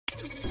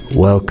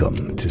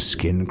Welcome to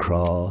Skin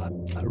Crawl,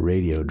 a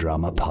radio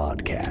drama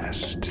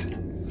podcast.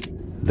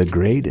 The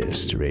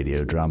greatest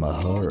radio drama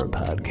horror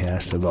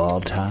podcast of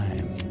all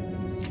time.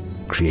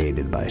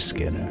 Created by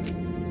Skinner.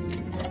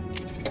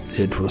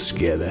 It will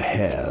scare the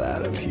hell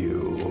out of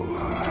you.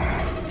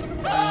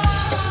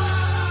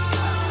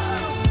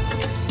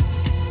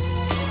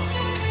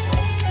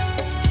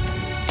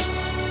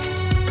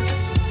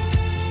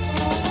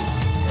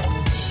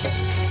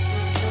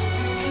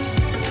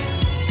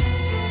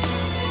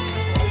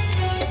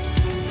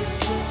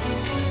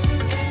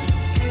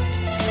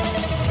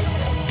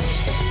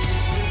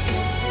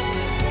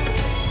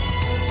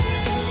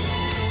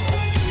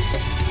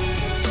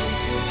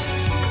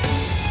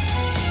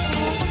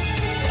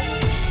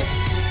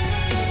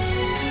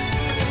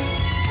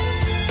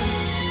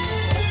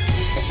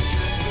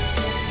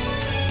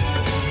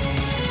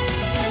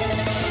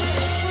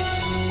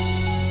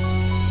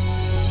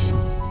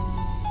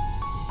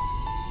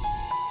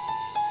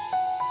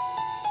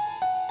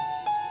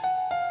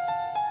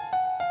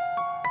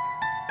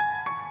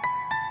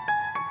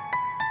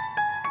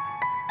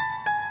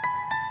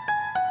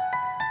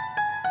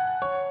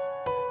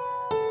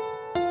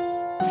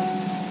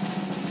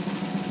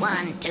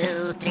 One,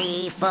 two,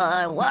 three,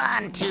 four.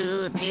 1,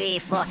 2, 3,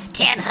 4.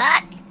 10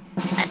 Hut!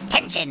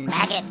 Attention,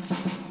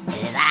 maggots!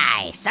 It is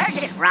I,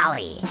 Sergeant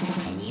Raleigh,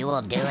 and you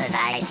will do as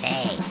I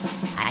say.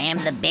 I am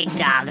the big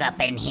dog up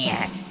in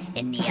here,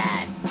 in the,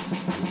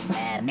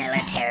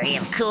 military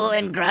of cool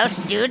and gross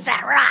dudes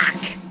that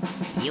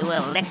rock. You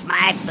will lick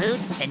my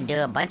boots and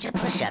do a bunch of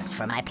push-ups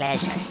for my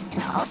pleasure,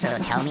 and also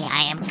tell me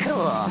I am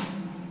cool.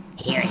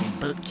 Here in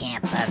boot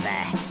camp of,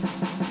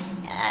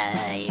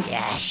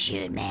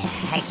 shoot, man.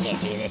 I can't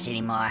do this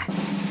anymore.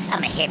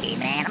 I'm a hippie,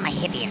 man. I'm a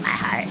hippie in my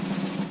heart.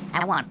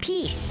 I want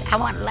peace. I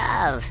want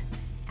love.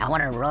 I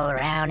want to roll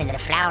around in the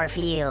flower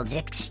fields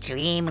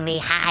extremely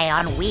high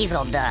on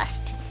weasel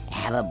dust and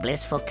have a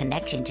blissful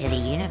connection to the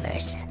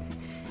universe.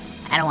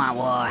 I don't want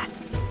war.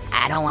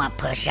 I don't want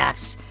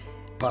push-ups.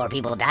 Poor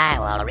people die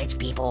while rich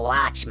people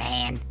watch,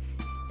 man.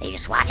 They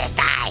just watch us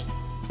die.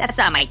 That's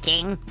not my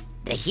thing.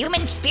 The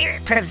human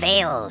spirit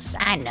prevails.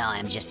 I know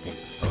I'm just a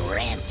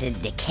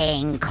rancid,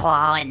 decaying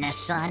claw in the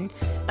sun,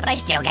 but I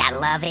still got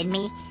love in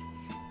me.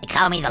 They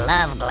call me the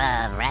love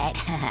glove, right?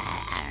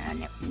 I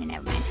don't know,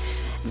 never mind.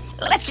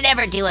 Let's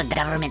never do a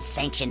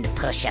government-sanctioned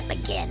push-up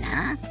again,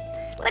 huh?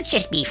 Let's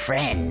just be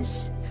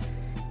friends.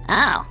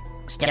 Oh,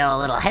 still a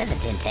little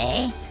hesitant,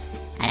 eh?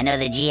 I know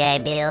the GI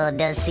Bill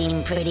does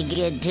seem pretty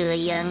good to a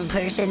young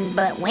person,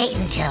 but wait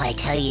until I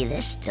tell you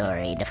this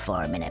story to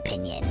form an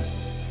opinion.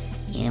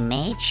 You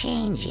may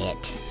change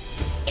it.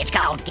 It's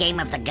called Game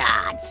of the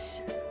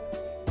Gods.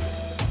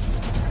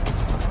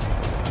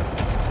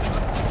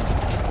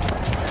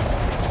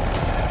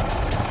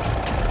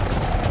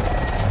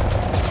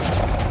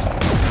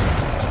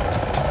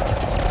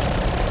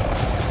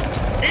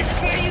 This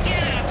is where you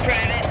get off,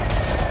 Private.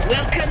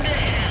 Welcome to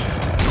hell.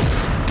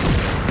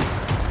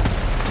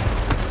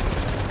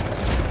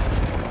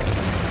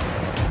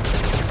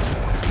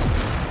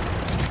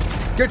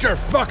 Get your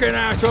fucking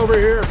ass over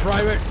here,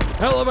 Private.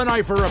 Hell of a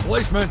night for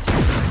replacements.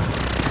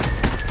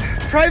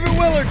 Private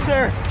Willard,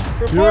 sir.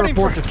 You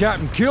report to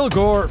Captain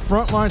Kilgore at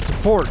frontline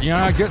support. You know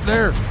how I get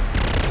there?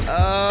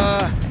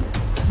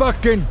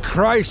 Fucking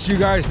Christ, you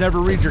guys never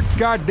read your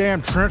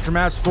goddamn trench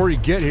maps before you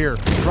get here.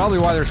 Probably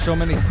why there's so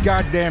many of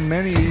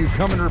you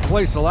coming to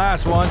replace the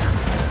last ones.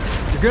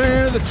 You're gonna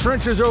enter the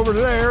trenches over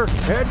there,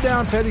 head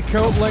down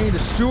Petticoat Lane to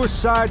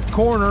Suicide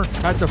Corner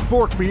at the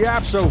fork, be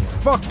so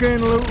fucking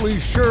lootly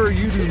sure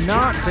you do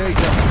not take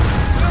it.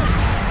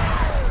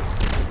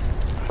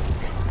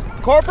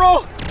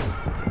 Corporal!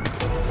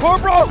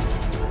 Corporal!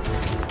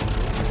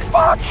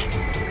 Fuck!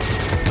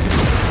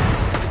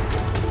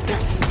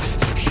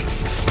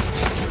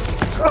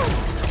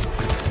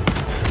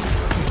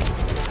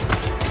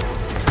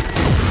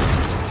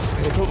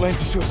 Petticoat Lane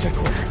to Suicide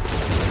Corner.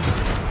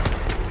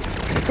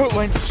 Petticoat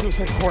Lane to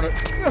Suicide Corner.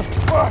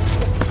 Fuck!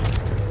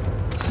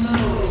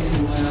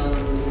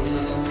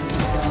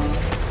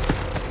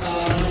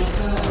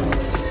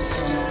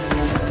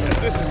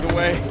 This is the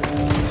way.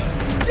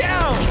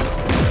 Down!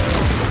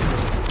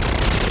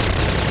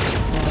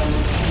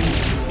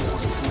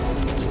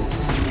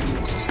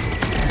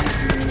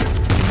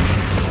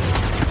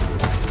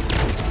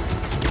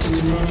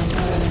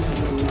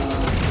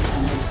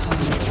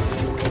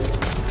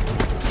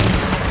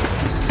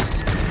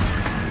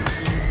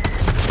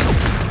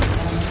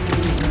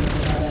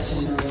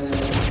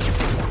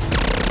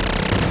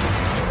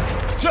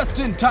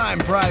 Just in time,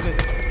 Private.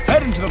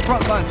 Head into the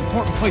front line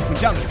support and placement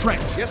down the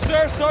trench. Yes,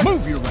 sir, Sergeant.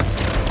 Move your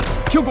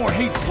left. Kilgore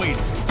hates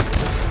waiting.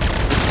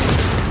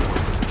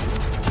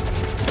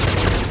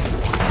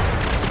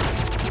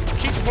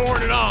 Keep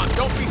pouring it on.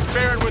 Don't be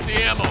sparing with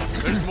the ammo.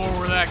 There's more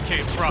where that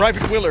came from.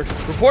 Private Willard,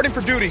 reporting for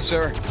duty,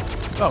 sir.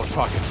 Oh,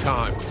 fucking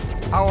time.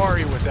 How are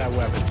you with that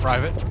weapon,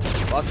 Private?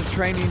 Lots of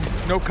training,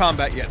 no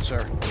combat yet,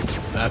 sir.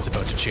 That's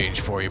about to change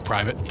for you,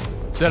 Private.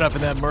 Set up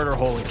in that murder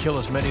hole and kill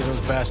as many of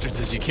those bastards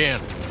as you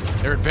can.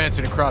 They're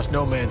advancing across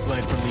no man's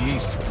land from the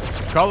east.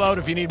 Call out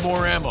if you need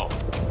more ammo.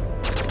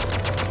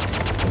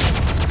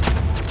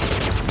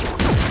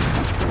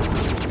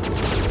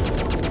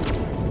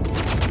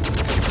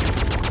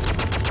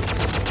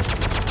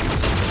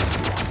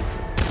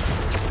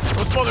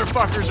 Those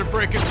motherfuckers are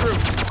breaking through.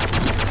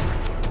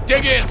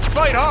 Dig in,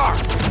 fight hard!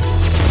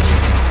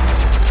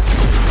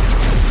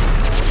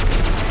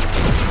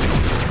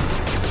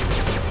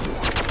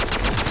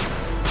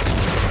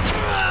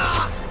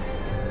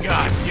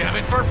 God damn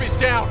it, Murphy's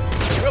down!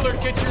 Willard,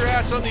 get your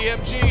ass on the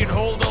MG and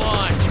hold the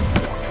line.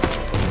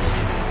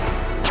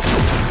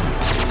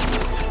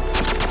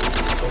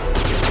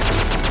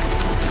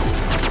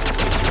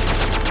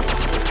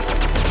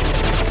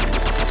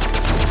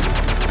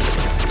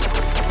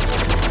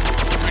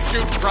 Good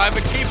shooting,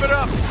 Private. Keep it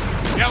up.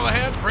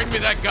 Callahan, bring me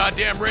that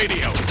goddamn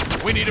radio.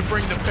 We need to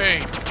bring the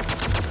pain.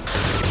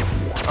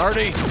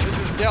 Artie, this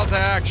is Delta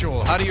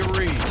Actual. How do you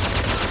read?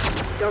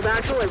 Delta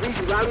Actual, I read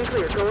you loud and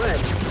clear. Go ahead.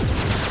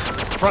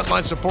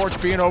 Frontline support's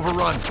being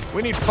overrun.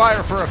 We need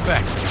fire for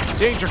effect.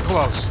 Danger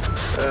close.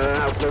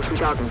 How close we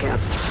talking, Cap?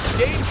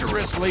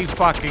 Dangerously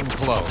fucking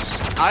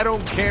close. I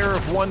don't care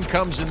if one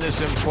comes in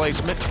this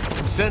emplacement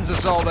and sends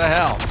us all to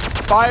hell.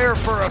 Fire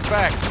for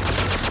effect.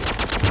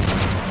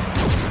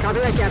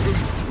 Copy that, Captain.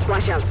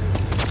 Splash out.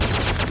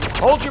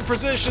 Hold your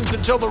positions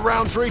until the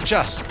rounds reach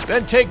us.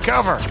 Then take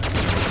cover.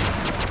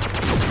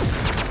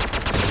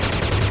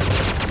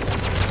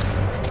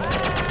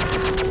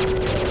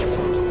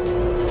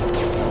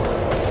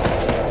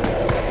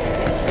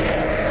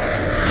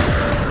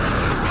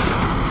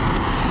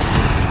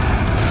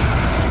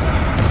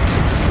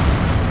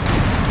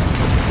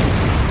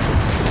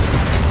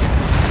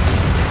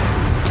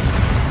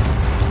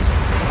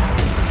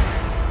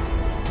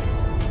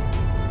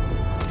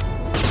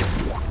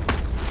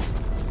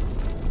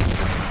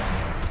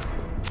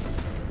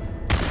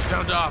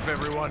 Sound off,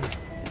 everyone.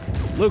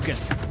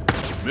 Lucas.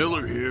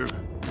 Miller here.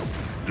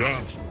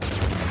 Johnson.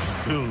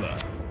 Still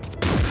alive.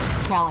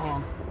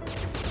 Callahan.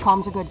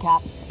 Comms are good,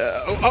 Cap.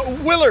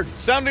 Willard,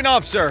 sounding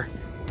off, sir.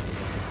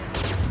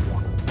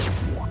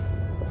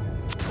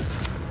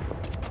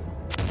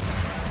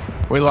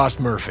 We lost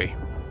Murphy.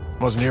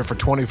 Wasn't here for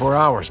 24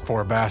 hours,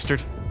 poor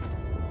bastard.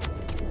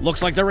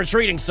 Looks like they're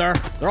retreating, sir.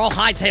 They're all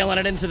hightailing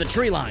it into the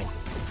tree line.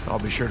 I'll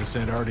be sure to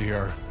send Artie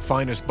our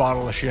finest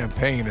bottle of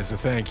champagne as a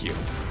thank you.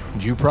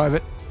 And you,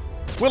 Private?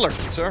 Willard,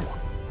 sir.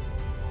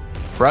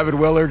 Private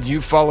Willard, you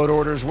followed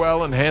orders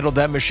well and handled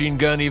that machine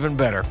gun even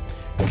better.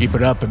 Keep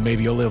it up and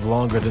maybe you'll live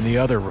longer than the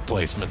other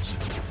replacements.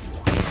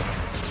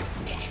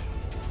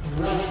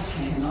 What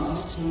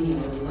cannot heal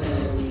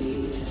will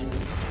be eaten.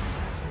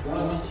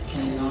 What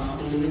cannot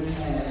be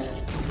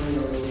repaired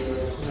will be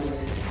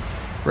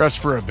replaced. Rest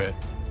for a bit.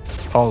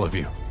 All of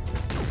you.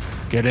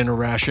 Get in a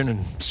ration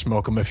and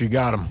smoke them if you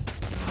got them.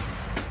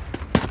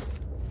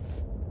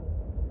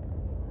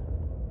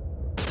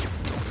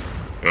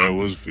 How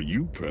was for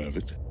you,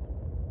 Private?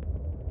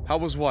 How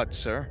was what,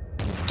 sir?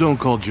 Don't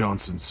call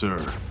Johnson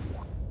sir.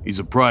 He's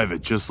a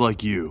private just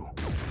like you.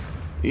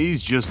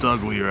 He's just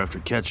uglier after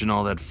catching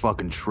all that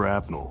fucking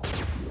shrapnel.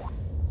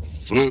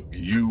 Fuck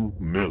you,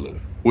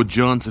 Miller. What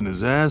Johnson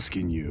is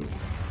asking you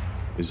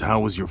is how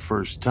was your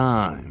first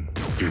time?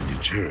 Getting your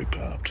cherry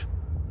popped.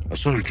 I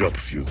saw you drop a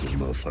few of those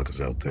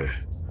motherfuckers out there.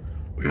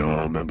 We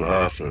all remember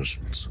our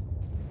first ones.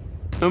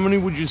 How many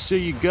would you say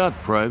you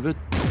got, Private?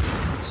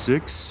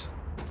 6?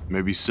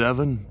 Maybe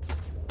 7?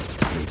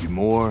 Maybe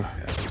more?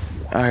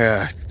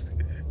 I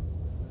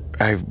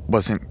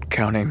wasn't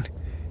counting.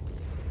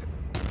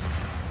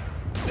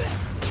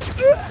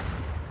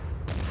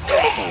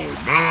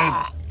 Oh,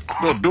 man.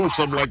 Don't do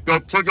something like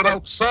that. Take it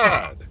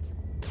outside.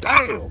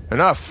 Damn.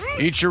 Enough.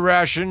 Eat your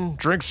ration,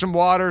 drink some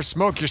water,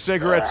 smoke your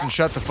cigarettes, and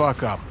shut the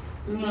fuck up.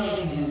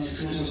 Making him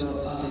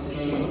scrutable of the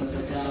gates of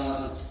the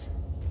gods,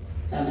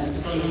 and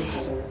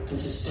faithful the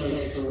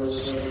stakes for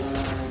which they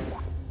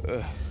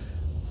lie.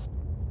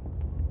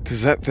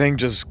 Does that thing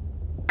just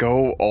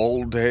go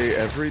all day,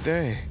 every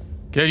day?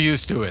 Get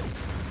used to it.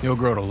 You'll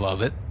grow to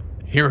love it.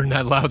 Hearing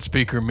that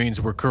loudspeaker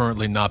means we're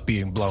currently not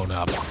being blown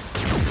up.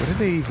 What are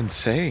they even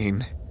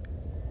saying?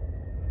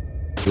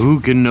 Who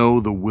can know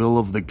the will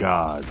of the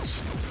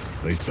gods?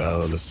 They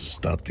powerless to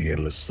stop the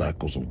endless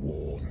cycles of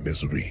war and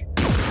misery.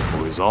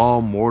 Or is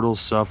all mortal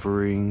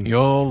suffering?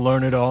 You'll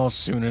learn it all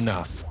soon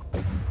enough.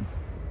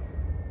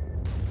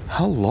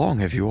 How long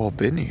have you all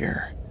been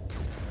here?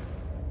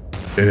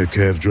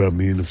 Aircav dropped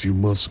me in a few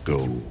months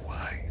ago,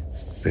 I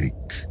think.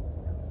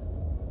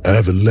 I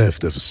haven't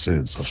left ever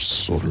since. I've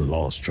sort of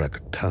lost track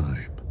of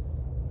time.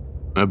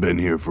 I've been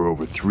here for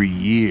over 3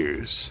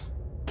 years.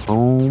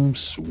 Home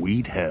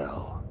sweet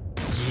hell.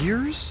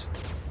 Years?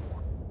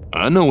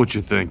 I know what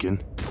you're thinking.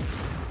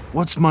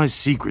 What's my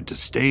secret to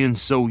staying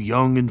so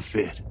young and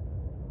fit?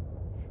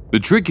 The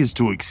trick is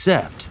to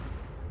accept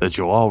that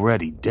you're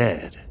already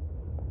dead.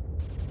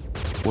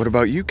 What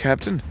about you,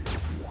 Captain?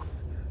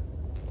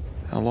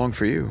 How long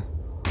for you?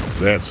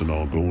 That's an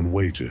ongoing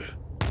wager.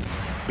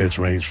 Bets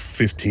range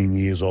 15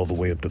 years all the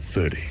way up to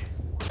 30.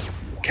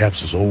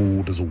 Cap's as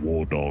old as a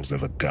war dog's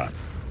ever got.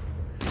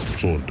 Some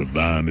sort of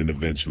divine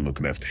intervention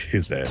looking after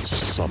his ass or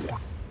something.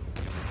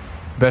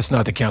 Best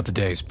not to count the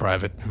days,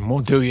 Private.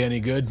 Won't do you any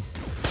good.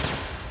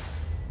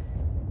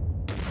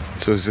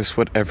 So is this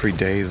what every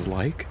day is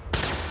like?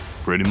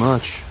 Pretty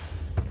much.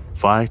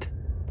 Fight,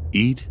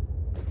 eat,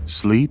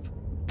 sleep,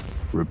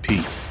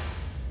 repeat.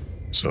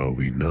 That's all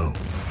we know.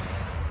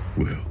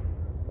 Well,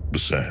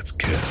 besides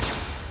Cap.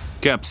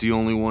 Cap's the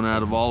only one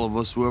out of all of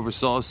us who ever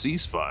saw a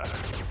ceasefire.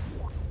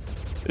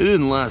 It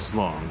didn't last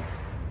long,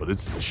 but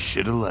it's the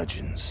shit of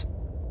legends.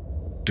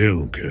 Tell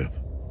him, Cap.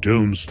 Tell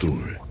him the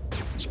story.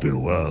 It's been a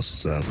while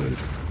since I've heard it.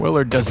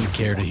 Willard doesn't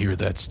care to hear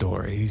that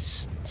story.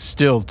 He's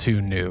still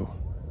too new.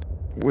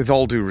 With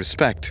all due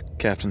respect,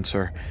 Captain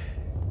Sir,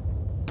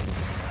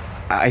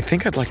 I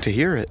think I'd like to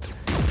hear it.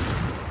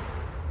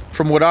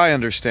 From what I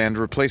understand,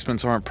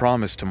 replacements aren't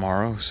promised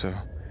tomorrow, so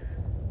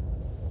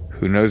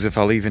who knows if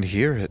I'll even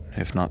hear it,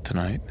 if not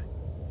tonight.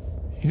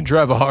 You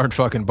drive a hard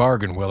fucking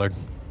bargain, Willard.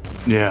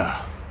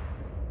 Yeah.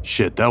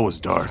 Shit, that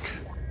was dark.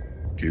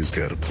 Kid's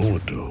got a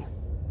point, though.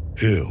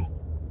 Hell,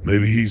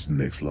 maybe he's the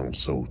next lone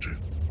soldier.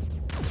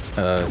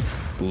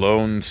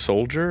 Lone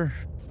soldier?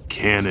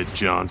 Can it,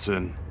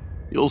 Johnson?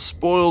 You'll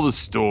spoil the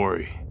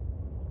story.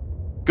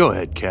 Go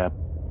ahead, Cap.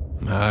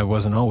 I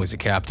wasn't always a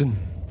captain.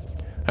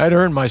 I'd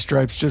earned my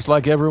stripes just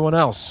like everyone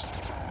else.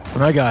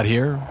 When I got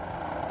here,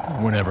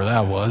 whenever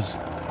that was,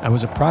 I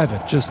was a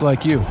private just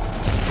like you.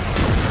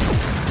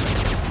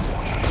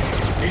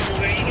 This is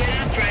where you get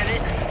out,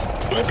 Private.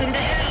 Welcome to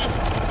hell.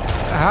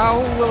 How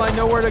will I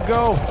know where to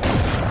go?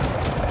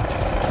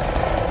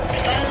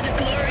 Follow the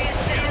glorious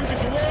sounds of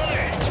war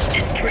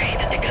and pray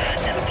that the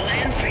gods have a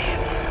plan for you.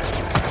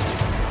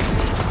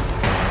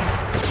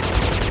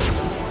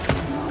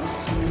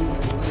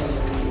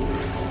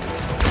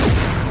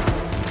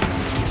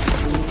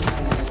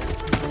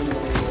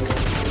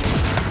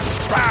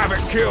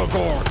 Private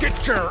Kilgore,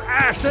 get your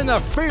ass in the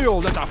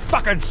field. There's a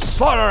fucking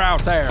slaughter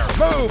out there.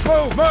 Move,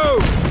 move,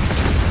 move!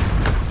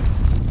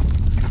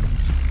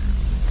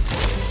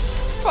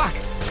 Fuck!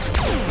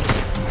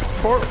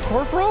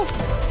 Corporal?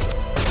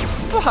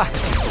 Fuck!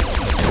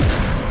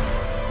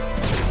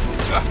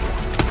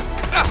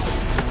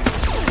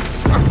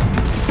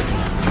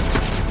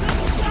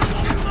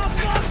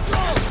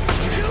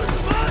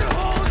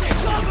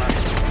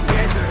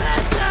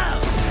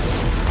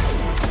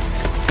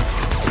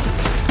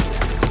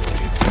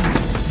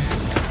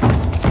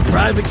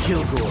 Private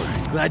Kilgore,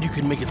 glad you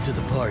could make it to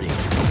the party.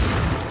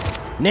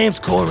 Name's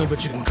Corman,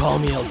 but you can call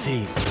me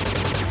LT.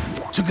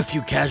 Took a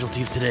few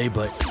casualties today,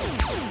 but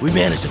we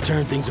managed to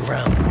turn things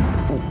around.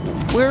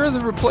 Where are the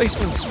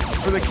replacements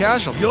for the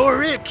casualties?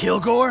 You're it,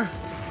 Kilgore!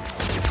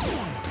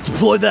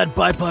 Deploy that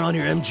bipod on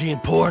your MG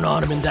and pour an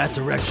on him in that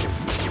direction.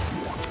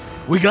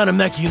 We got a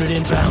mech unit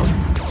inbound.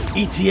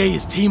 ETA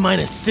is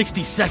T-minus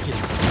 60 seconds.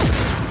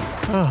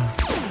 Oh,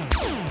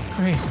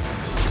 great.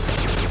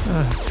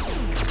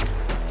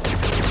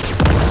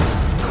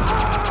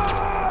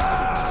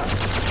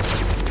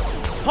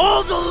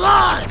 Hold the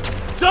line!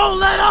 Don't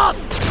let up!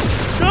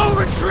 Don't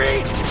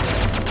retreat!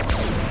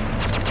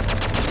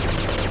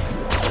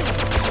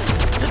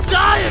 To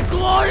die in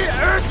glory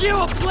earns you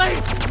a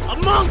place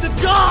among the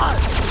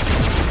gods!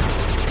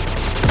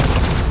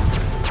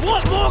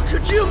 What more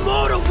could you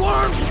mortal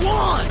worms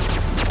want?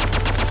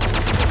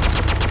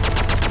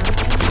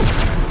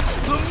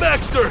 The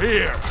mechs are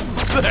here!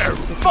 They're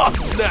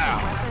fucked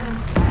now!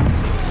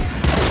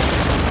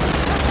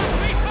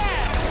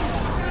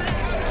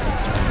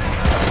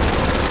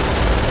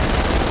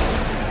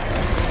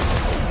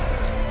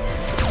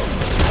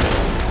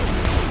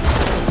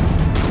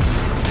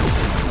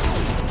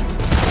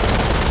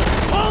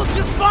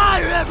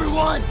 Fire,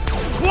 everyone!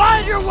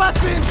 Quiet your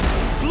weapons!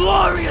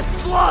 Glorious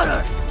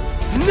slaughter!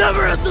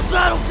 Never has the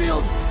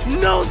battlefield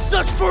known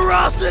such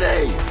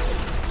ferocity!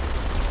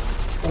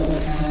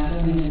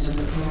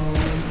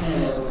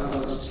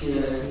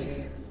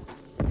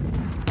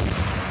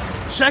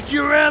 Check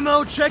your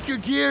ammo, check your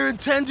gear, and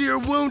tend to your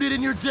wounded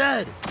and your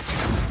dead!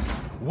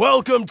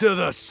 Welcome to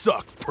the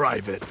suck,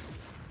 Private.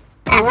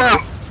 Hey,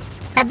 Wolf.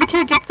 Have the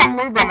kid get some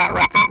lube on that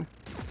weapon.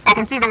 I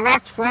can see the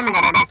rust forming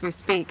on it as we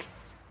speak.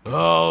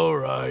 All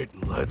right,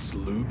 let's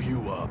lube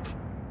you up.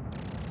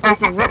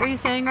 Also, what were you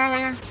saying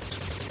earlier?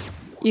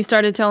 You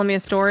started telling me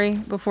a story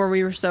before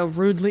we were so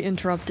rudely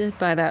interrupted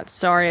by that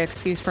sorry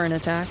excuse for an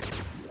attack.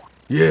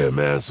 Yeah,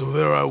 man, so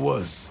there I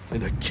was,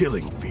 in a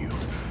killing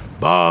field.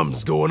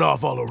 Bombs going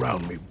off all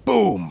around me.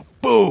 Boom,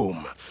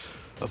 boom.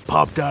 I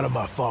popped out of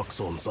my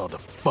foxhole and saw the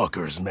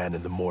fuckers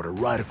manning the mortar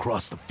right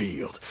across the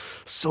field.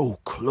 So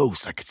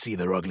close I could see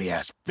their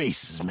ugly-ass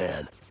faces,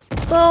 man.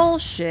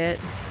 Bullshit.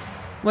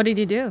 What did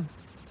you do?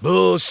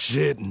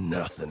 Bullshit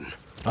nothing.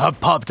 I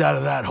popped out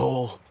of that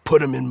hole, put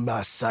them in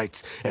my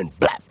sights, and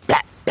blap,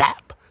 blap,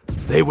 blap.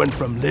 They went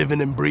from living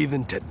and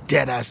breathing to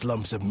dead-ass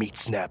lumps of meat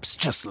snaps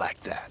just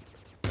like that.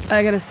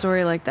 I got a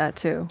story like that,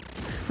 too.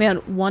 Man,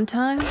 one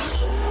time...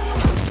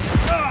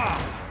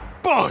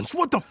 Barnes,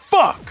 what the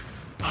fuck?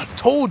 I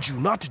told you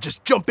not to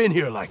just jump in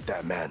here like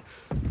that, man.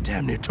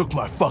 Damn near took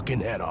my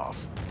fucking head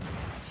off.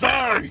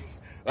 sorry.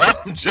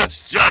 I'm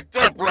just jacked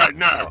up right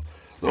now.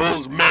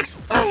 Those mechs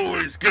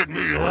always get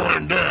me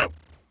horned up.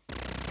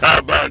 How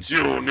about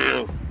you,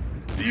 O'Neill?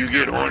 Do you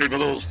get horny for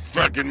those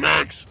fucking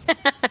mechs?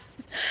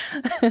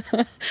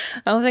 I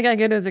don't think I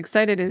get as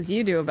excited as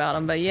you do about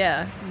them, but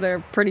yeah, they're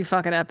pretty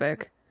fucking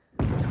epic.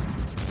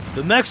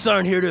 The mechs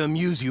aren't here to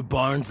amuse you,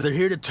 Barnes. They're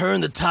here to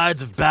turn the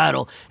tides of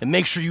battle and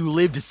make sure you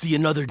live to see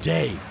another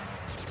day.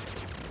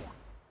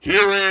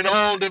 Herein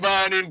all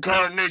divine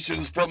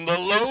incarnations from the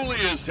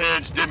lowliest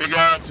hedge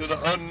demigod to the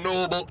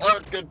unknowable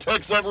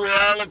architects of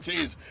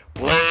realities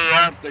play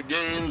out the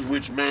games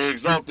which may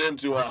exalt them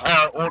to a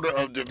higher order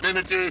of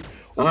divinity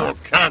or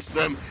cast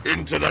them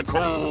into the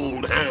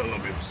cold hell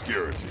of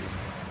obscurity.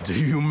 Do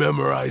you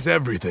memorize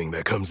everything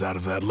that comes out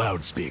of that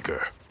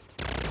loudspeaker?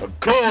 Of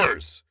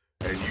course,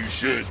 and you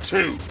should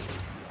too.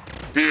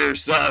 Fear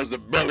sighs the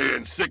belly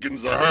and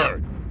sickens the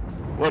heart.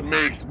 What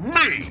makes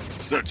me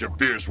such a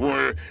fierce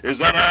warrior is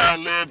that I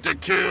live to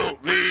kill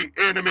the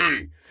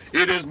enemy.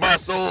 It is my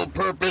sole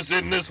purpose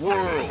in this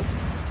world.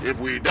 If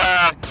we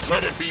die,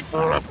 let it be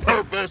for a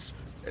purpose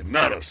and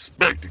not a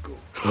spectacle.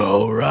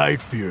 All right,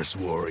 fierce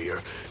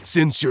warrior.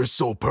 Since your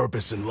sole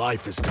purpose in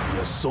life is to be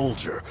a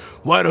soldier,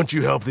 why don't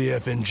you help the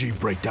FNG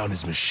break down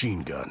his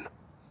machine gun?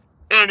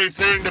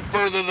 Anything to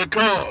further the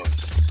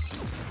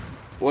cause.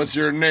 What's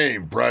your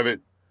name,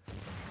 Private?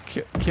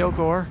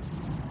 Kilgore.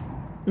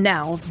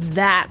 Now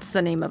that's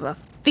the name of a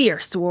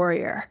fierce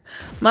warrior.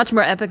 Much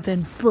more epic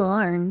than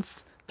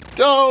Barnes.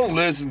 Don't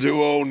listen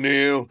to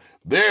O'Neill.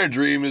 Their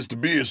dream is to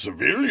be a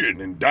civilian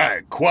and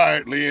die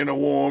quietly in a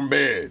warm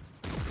bed.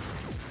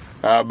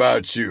 How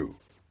about you?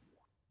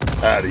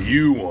 How do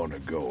you want to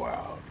go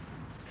out?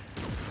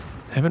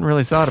 I haven't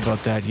really thought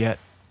about that yet.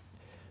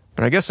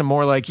 But I guess I'm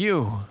more like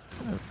you.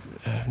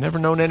 I've never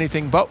known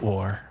anything but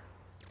war.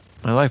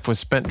 My life was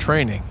spent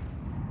training.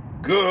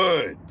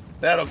 Good.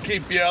 That'll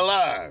keep you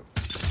alive.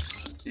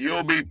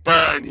 You'll be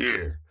fine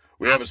here.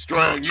 We have a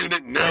strong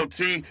unit, and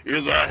LT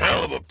is a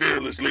hell of a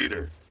fearless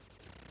leader.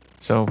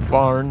 So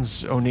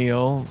Barnes,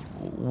 O'Neill,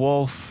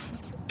 Wolf,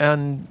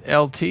 and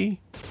LT?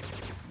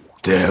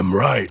 Damn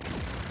right.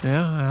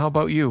 Yeah, how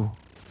about you?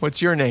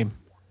 What's your name?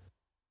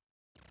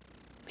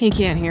 He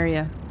can't hear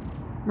you.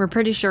 We're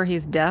pretty sure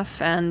he's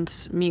deaf and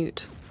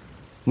mute.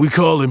 We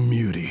call him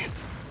Muty.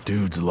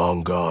 Dude's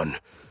long gone.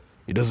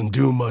 He doesn't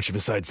do much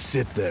besides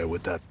sit there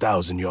with that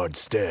 1,000-yard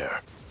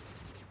stare.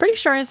 Pretty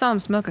sure I saw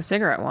him smoke a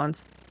cigarette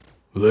once.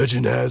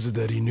 Legend has it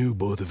that he knew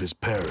both of his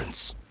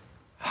parents.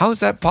 How is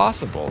that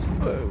possible?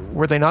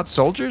 Were they not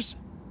soldiers?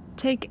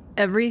 Take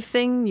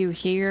everything you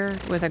hear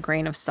with a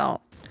grain of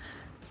salt.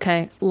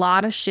 Okay, a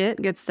lot of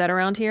shit gets said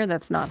around here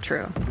that's not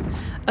true.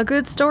 A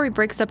good story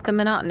breaks up the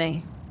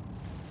monotony.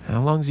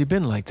 How long's he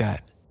been like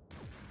that?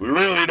 We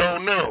really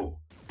don't know.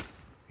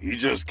 He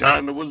just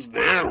kinda was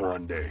there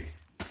one day.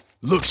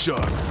 Look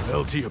sharp.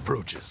 LT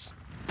approaches.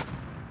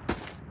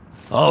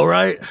 All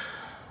right.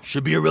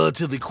 Should be a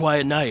relatively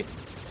quiet night.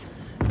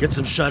 Get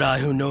some shut-eye,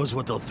 who knows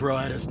what they'll throw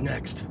at us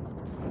next.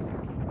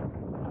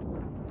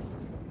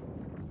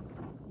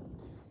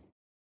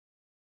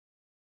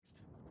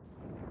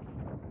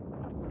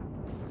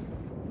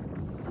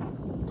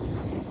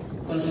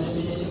 The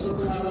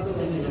statistical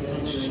probability of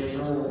injury is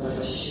all but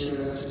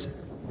assured.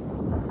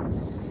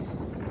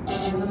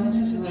 A moment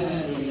of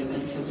mercy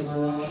amidst the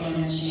war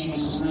can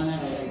change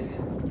nothing.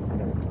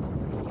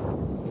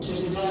 To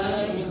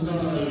die in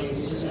glory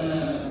is to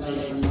earn a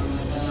place among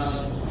the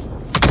gods.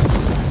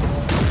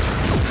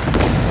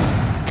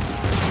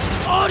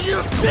 On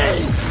your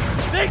feet!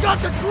 They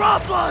got the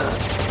drop on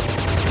us!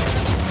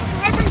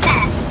 Wasn't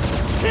that?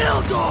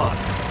 Kilgore!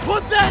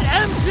 Put that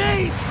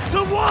MG to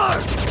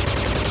work!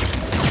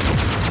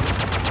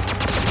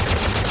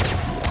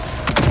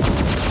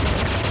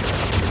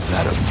 Is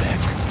that a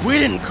mech? We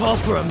didn't call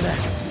for a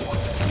mech.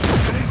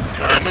 They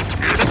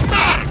commandeered a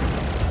mech!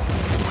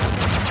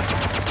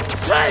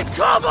 Take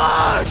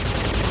cover!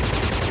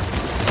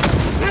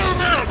 Hell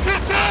no!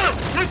 Get down!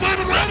 He's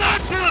aiming right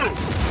at you!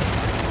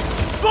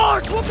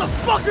 Barnes, what the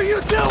fuck are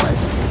you doing?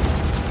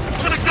 I'm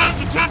gonna get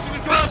his attention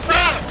and draw us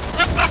back!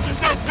 Unlock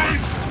yourself,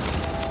 team!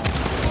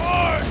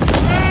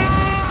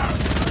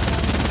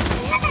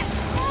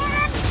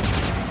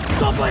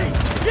 Somebody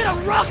get a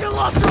rocket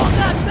launcher on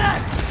that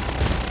mech!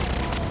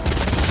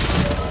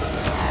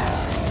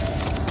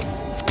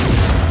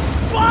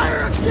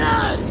 Fire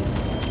again!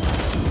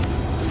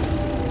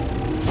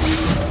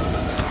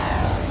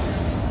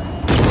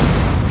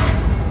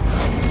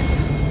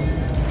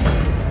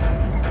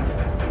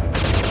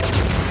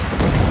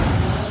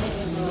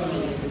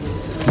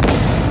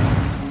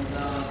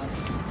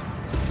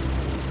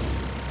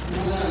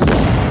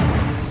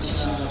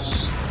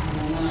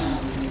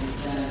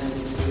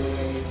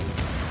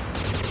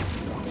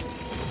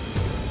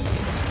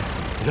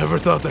 Never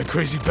thought that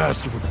crazy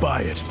bastard would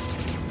buy it.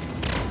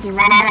 He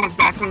ran out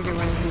exactly the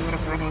way he would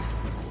have run it.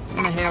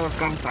 In a hail of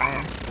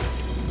gunfire.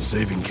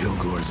 Saving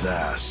Kilgore's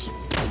ass.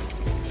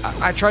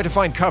 I tried to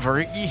find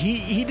cover.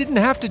 He didn't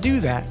have to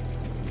do that.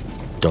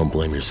 Don't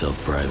blame yourself,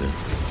 Private.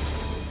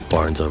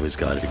 Barnes always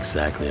got it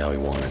exactly how he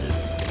wanted it.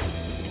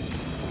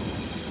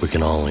 We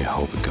can only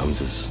hope it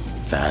comes as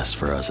fast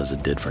for us as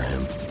it did for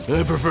him.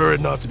 I prefer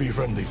it not to be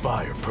friendly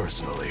fire,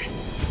 personally.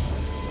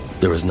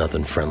 There was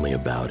nothing friendly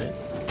about it.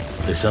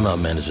 They somehow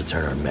managed to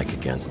turn our mech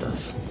against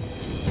us.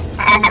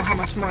 I don't know how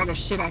much more of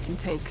this shit I can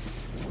take.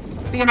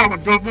 Being on the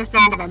business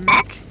end of a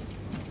mech,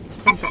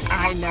 something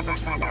I never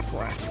signed up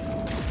for.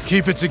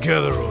 Keep it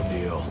together,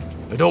 O'Neill.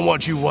 I don't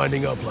want you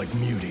winding up like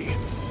Muty.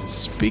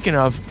 Speaking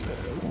of,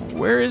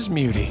 where is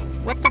Muty?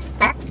 What the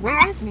fuck? Where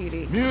is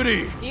Muty?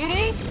 Muty!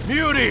 Muty?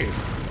 Muty!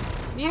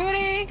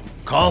 Muty?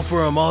 Call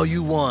for him all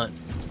you want.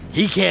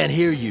 He can't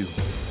hear you.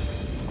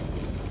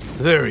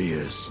 There he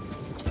is.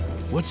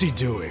 What's he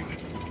doing?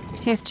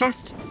 He's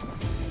just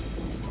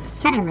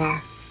sitting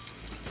there,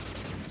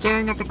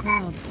 staring at the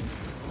clouds.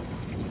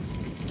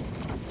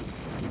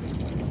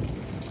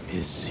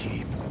 Is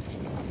he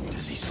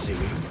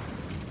singing?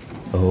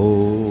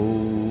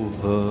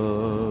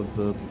 Over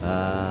the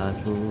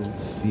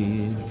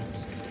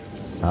battlefields,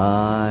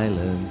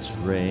 silent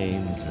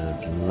reigns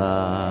at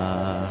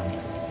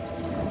last.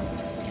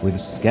 With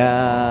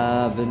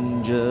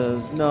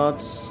scavengers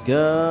not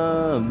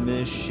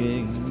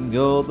skirmishing,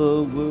 o'er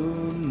the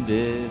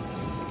wounded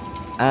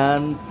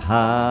and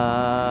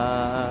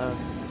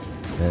past.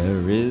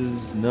 There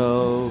is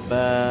no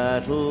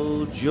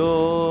battle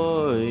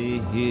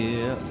joy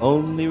here,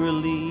 only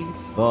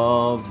relief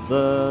of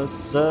the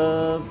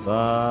survivors.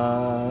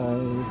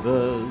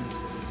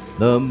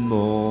 The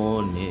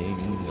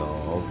mourning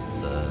of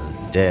the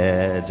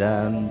dead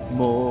and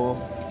more,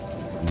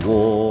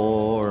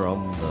 war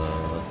on the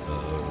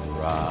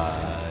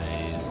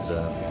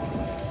horizon.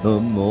 The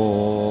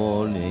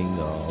mourning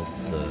of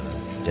the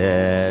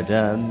dead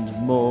and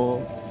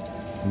more,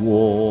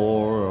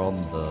 war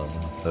on the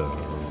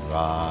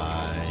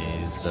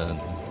horizon.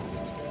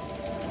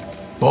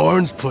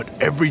 Barnes put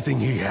everything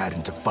he had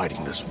into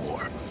fighting this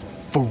war.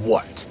 For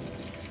what?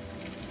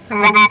 I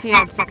wonder if he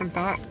had second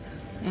thoughts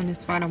in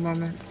his final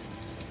moments.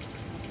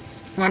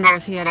 Wonder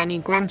if he had any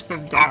glimpse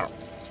of doubt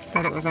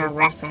that it was all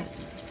worth it.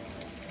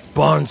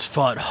 Barnes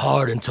fought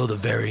hard until the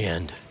very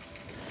end.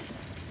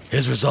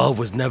 His resolve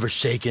was never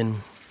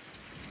shaken.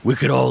 We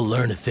could all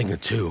learn a thing or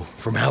two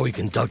from how he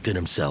conducted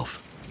himself.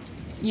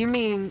 You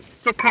mean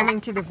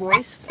succumbing to the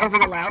voice over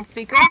the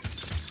loudspeaker?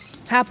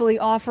 Happily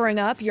offering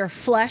up your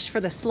flesh for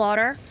the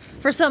slaughter?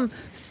 For some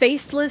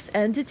faceless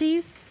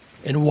entities?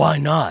 And why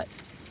not?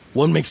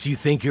 What makes you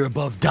think you're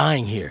above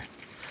dying here?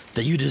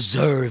 That you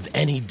deserve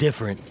any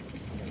different?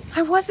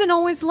 I wasn't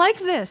always like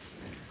this.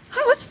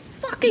 I was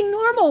fucking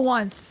normal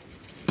once.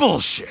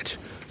 Bullshit!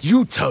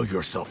 You tell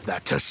yourself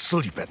that to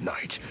sleep at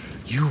night.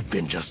 You've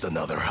been just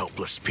another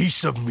helpless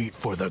piece of meat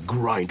for the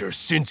grinder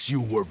since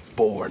you were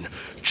born,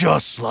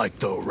 just like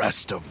the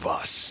rest of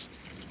us.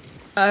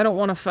 I don't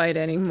want to fight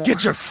anymore.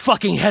 Get your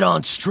fucking head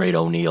on straight,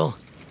 O'Neill.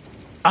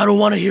 I don't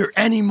want to hear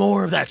any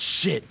more of that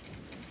shit.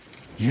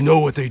 You know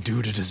what they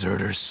do to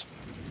deserters?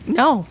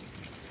 No.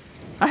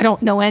 I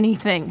don't know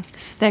anything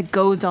that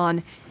goes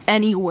on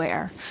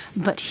anywhere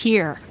but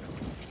here.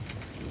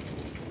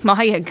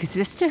 My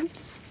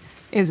existence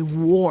is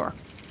war,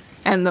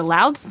 and the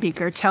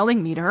loudspeaker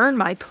telling me to earn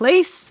my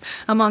place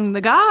among the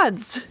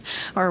gods,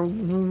 or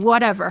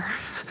whatever.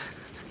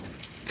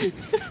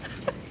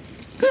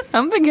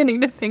 I'm beginning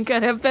to think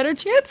I'd have better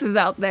chances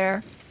out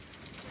there.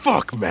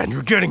 Fuck, man,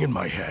 you're getting in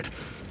my head.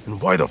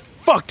 And why the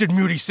fuck did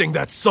Muty sing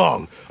that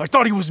song? I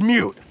thought he was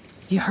mute.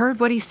 You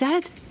heard what he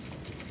said?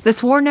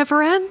 This war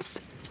never ends.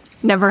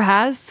 Never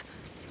has.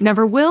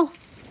 Never will.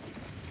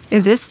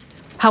 Is this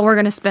how we're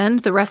gonna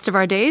spend the rest of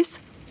our days?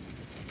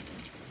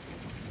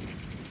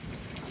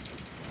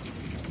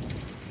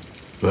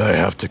 I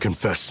have to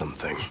confess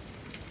something.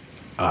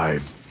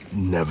 I've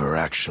never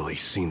actually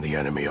seen the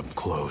enemy up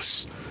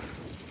close.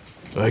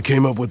 I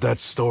came up with that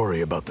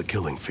story about the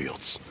killing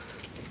fields.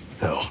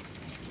 Hell,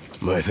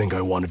 I think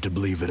I wanted to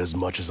believe it as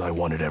much as I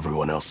wanted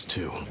everyone else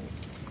to.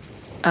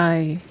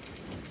 I've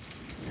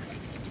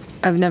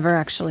never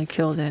actually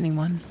killed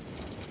anyone.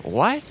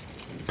 What?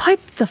 Pipe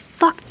the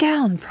fuck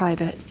down,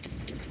 Private.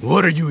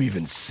 What are you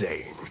even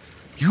saying?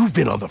 You've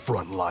been on the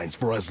front lines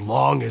for as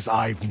long as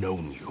I've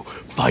known you,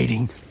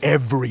 fighting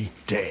every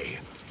day.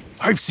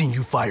 I've seen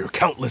you fire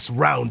countless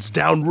rounds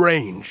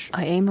downrange.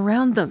 I aim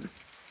around them.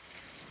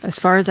 As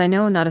far as I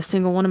know, not a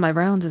single one of my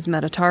rounds has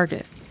met a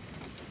target.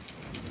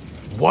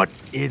 What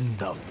in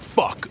the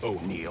fuck,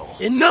 O'Neill?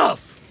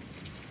 Enough!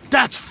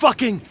 That's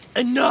fucking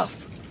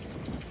enough!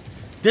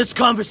 This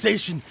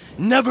conversation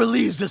never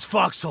leaves this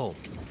foxhole.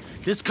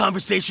 This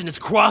conversation has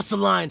crossed the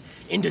line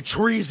into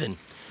treason.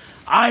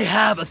 I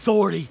have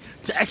authority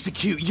to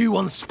execute you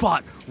on the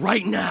spot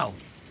right now.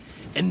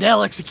 And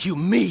they'll execute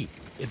me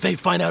if they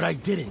find out I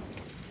didn't.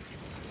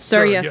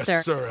 Sir, yes, yes,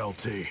 sir. Sir,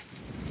 LT.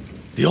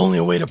 The only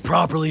way to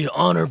properly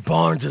honor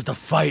Barnes is to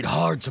fight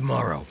hard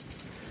tomorrow.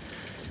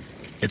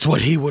 It's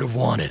what he would have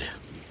wanted.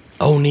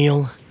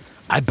 O'Neill,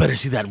 I better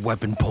see that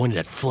weapon pointed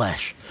at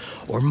Flesh,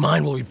 or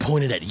mine will be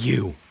pointed at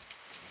you.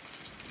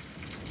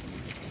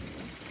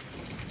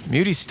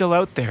 Muty's still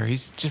out there.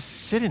 He's just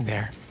sitting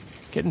there,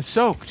 getting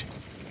soaked.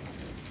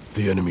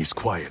 The enemy's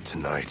quiet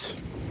tonight.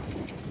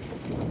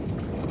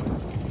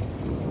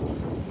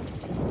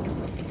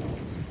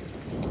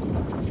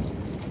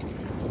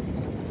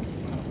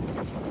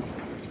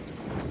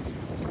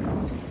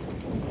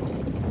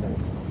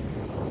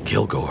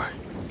 Kilgore,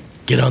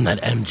 get on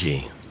that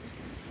MG.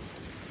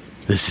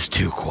 This is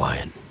too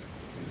quiet.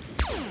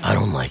 I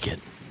don't like it.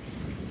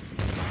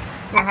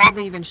 They're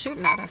hardly even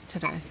shooting at us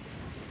today.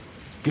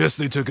 Guess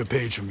they took a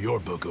page from your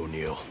book,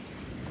 O'Neill.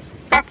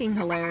 Fucking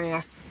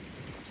hilarious.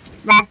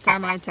 Last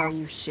time I tell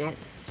you shit.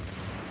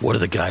 What are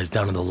the guys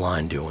down in the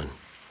line doing?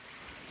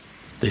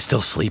 They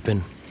still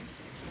sleeping?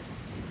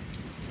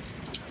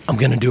 I'm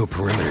gonna do a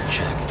perimeter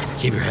check.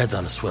 Keep your heads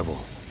on a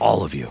swivel.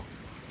 All of you.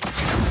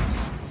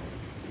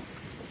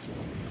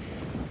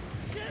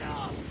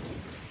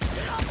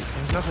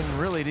 There's nothing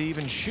really to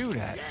even shoot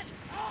at.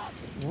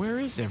 Where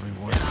is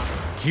everyone?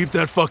 Keep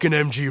that fucking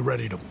MG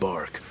ready to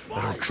bark.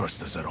 I don't trust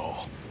this at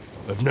all.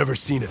 I've never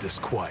seen it this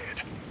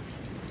quiet.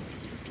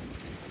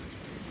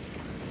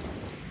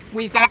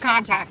 We've got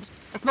contact.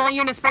 A small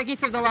unit's breaking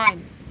through the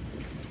line.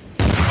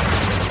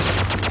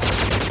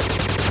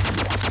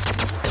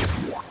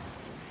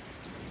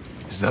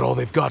 Is that all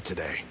they've got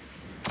today?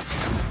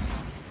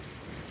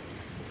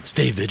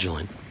 Stay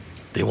vigilant.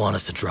 They want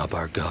us to drop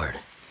our guard.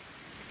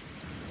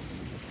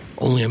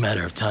 Only a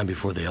matter of time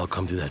before they all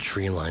come through that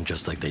tree line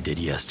just like they did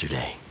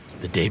yesterday.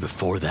 The day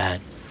before that,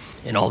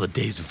 and all the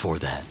days before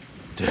that.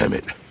 Damn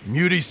it.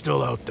 Muty's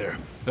still out there.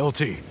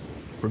 LT,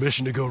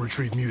 permission to go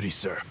retrieve Muty,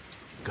 sir.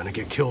 Gonna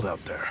get killed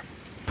out there.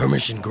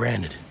 Permission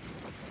granted.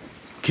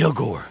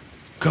 Kilgore,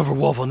 cover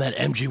Wolf on that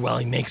MG while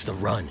he makes the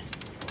run.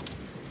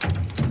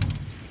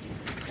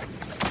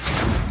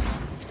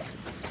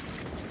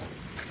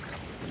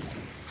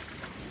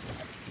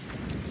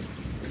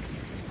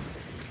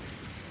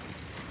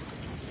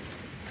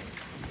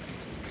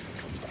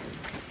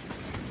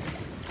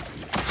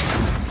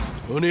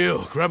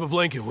 O'Neill, grab a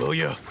blanket, will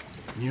ya?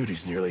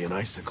 Muty's nearly an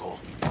icicle.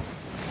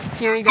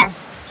 Here you go.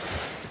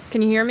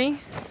 Can you hear me?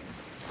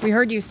 We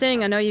heard you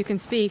sing. I know you can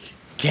speak.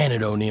 Can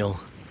it,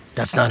 O'Neill?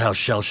 That's not how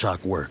shell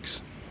shock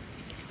works.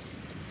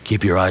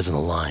 Keep your eyes on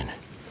the line.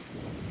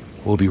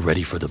 We'll be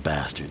ready for the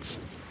bastards.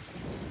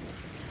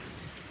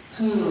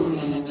 Who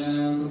can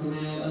know the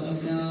will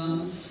of the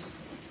gods?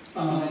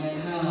 Are they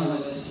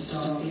powerless to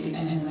stop the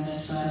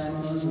endless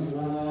cycles of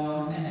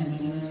war and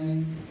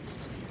misery?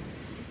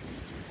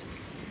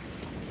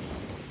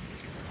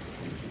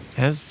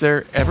 Has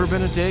there ever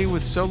been a day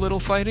with so little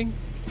fighting?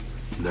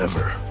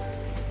 Never.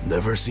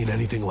 Never seen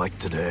anything like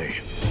today.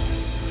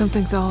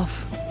 Something's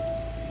off.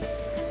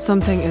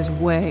 Something is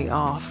way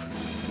off.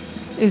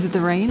 Is it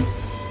the rain?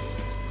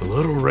 A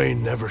little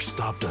rain never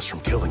stopped us from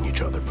killing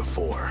each other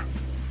before.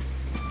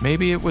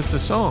 Maybe it was the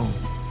song.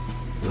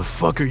 The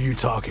fuck are you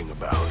talking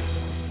about?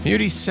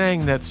 Muty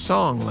sang that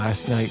song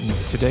last night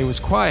and today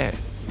was quiet.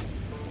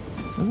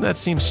 Doesn't that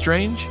seem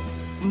strange?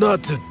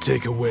 Not to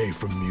take away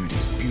from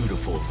Muty's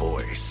beautiful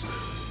voice,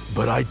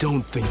 but I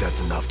don't think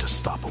that's enough to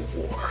stop a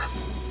war.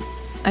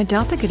 I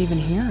doubt they could even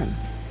hear him.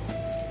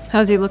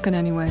 How's he looking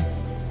anyway?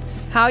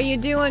 How you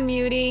doing,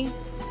 Muty?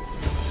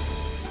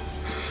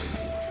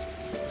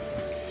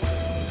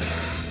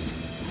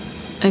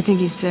 I think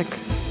he's sick.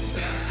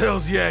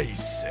 Hells yeah,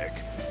 he's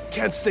sick.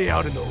 Can't stay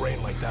out in the rain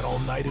like that all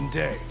night and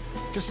day.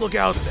 Just look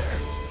out there.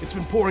 It's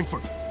been pouring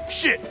for...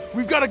 Shit!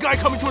 We've got a guy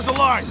coming towards the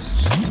line!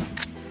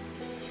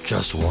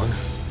 Just one?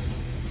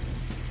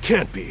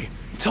 Can't be.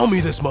 Tell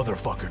me this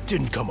motherfucker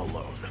didn't come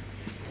alone.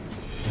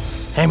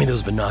 Hand me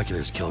those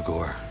binoculars,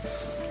 Kilgore.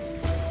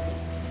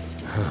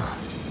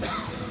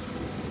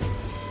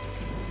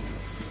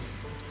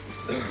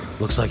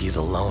 Looks like he's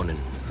alone and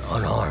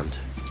unarmed.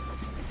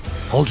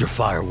 Hold your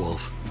fire,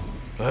 Wolf.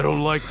 I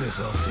don't like this,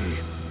 LT.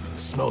 It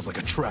smells like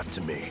a trap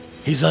to me.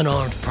 He's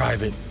unarmed,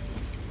 Private.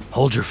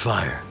 Hold your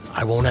fire.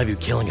 I won't have you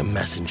killing a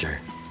messenger.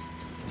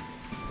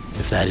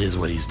 If that is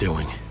what he's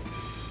doing.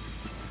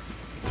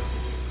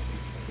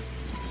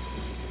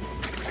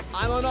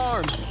 I'm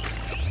unarmed.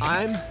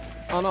 I'm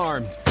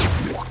unarmed.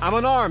 I'm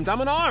unarmed.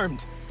 I'm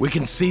unarmed. We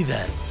can see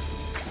that.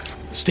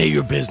 Stay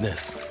your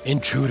business,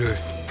 intruder,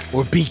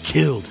 or be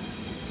killed.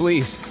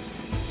 Please,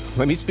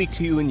 let me speak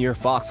to you in your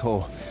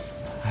foxhole.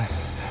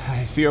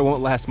 I fear it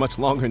won't last much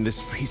longer in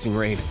this freezing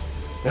rain.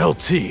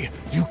 LT,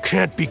 you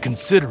can't be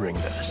considering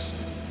this.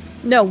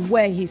 No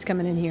way he's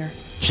coming in here.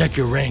 Check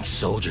your ranks,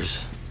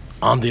 soldiers.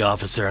 I'm the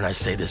officer, and I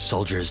say this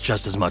soldier has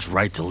just as much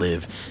right to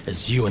live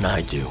as you and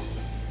I do.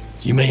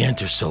 You may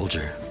enter,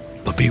 soldier,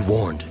 but be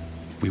warned,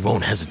 we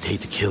won't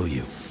hesitate to kill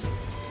you.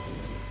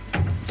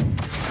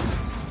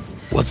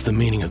 What's the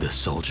meaning of this,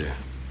 soldier?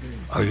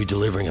 Are you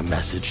delivering a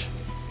message?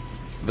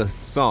 The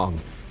song.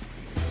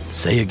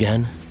 Say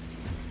again?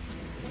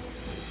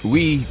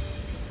 We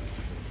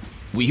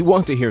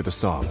want to hear the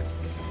song.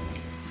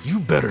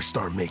 You better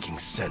start making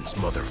sense,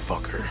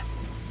 motherfucker.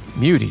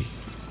 Muty.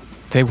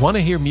 They want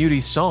to hear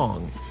Muty's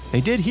song.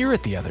 They did hear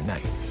it the other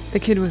night. The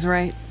kid was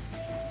right.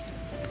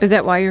 Is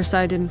that why your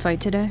side didn't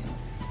fight today?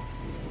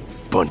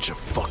 Bunch of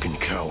fucking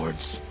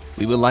cowards.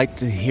 We would like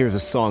to hear the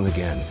song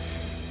again.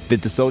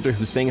 Did the soldier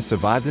who sang it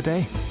survive the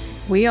day?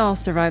 We all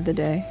survived the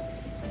day.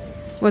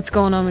 What's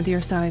going on with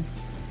your side?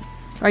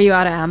 Are you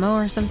out of ammo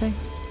or something?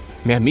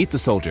 May I meet the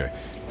soldier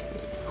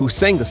who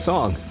sang the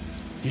song?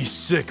 He's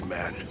sick,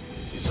 man. Can't stay out in the rain like that all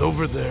night and day. Just look out there. It's been pouring for... Shit! We've got a guy coming towards the line. May I meet the soldier who sang the song? He's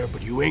over there,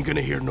 but you ain't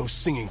gonna hear no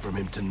singing from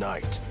him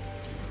tonight.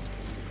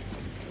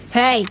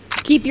 Hey,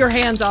 keep your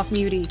hands off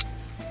Muty.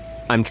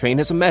 I'm trained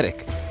as a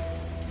medic.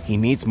 He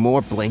needs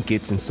more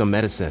blankets and some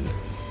medicine.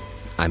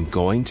 I'm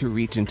going to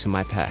reach into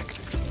my pack.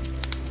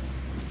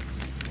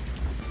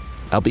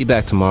 I'll be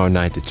back tomorrow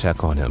night to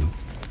check on him.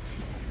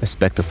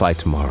 Expect a fight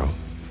tomorrow.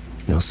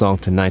 No song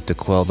tonight to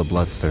quell the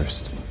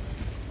bloodthirst.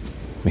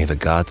 May the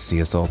gods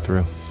see us all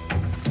through.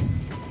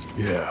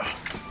 Yeah,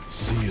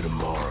 see you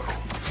tomorrow.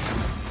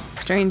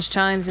 Strange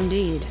times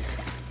indeed.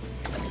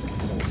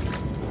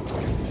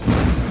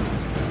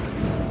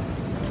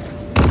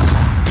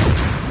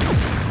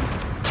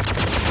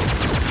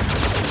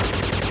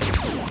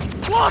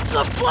 Watch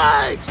the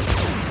flags!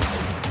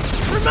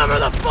 Remember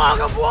the fog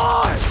of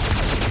war!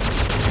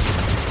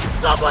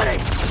 Somebody,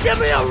 give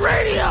me a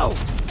radio!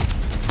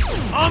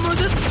 Armor,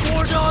 this is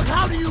War Dog.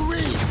 How do you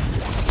read?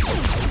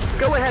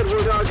 Go ahead,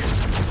 War Dog.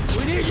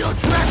 We need your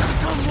tracker to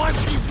come wipe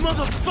these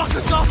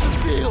motherfuckers off the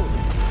field.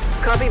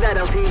 Copy that,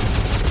 LT.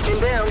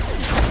 Inbound.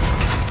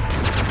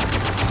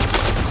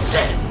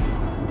 Shit!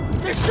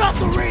 They shot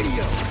the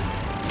radio!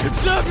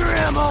 Conserve your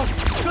ammo!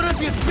 Couldn't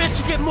be a bitch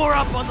to get more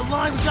up on the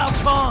line without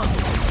bombs!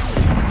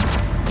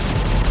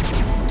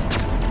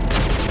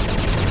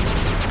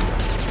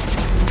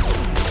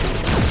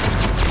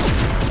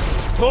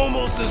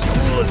 Almost as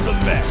cool as the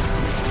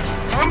mechs.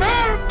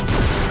 Almost!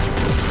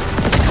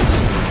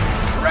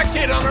 Direct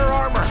hit on our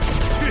armor!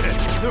 Shit,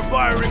 they're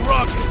firing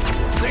rockets.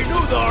 They knew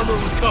the armor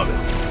was coming.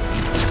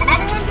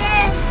 Another one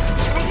dead!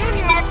 Resume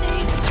your LT.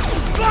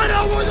 Find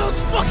out where those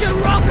fucking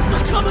rockets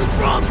are coming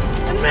from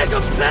and make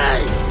them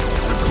pay!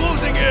 They're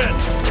closing in.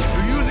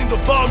 They're using the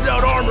bombed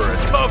out armor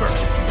as cover.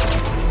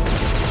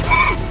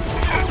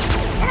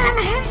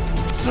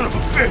 Son of a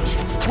bitch!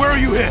 Where are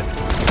you hit?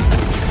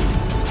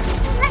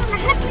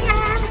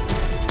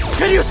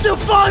 Can you still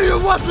fire your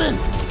weapon?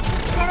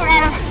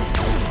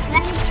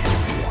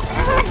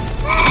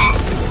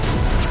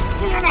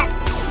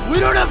 We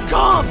don't have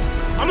comms!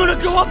 I'm gonna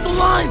go up the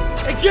line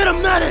and get a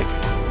medic!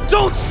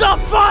 Don't stop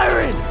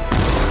firing!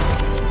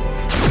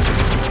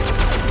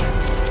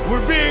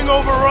 We're being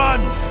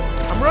overrun!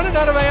 I'm running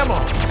out of ammo!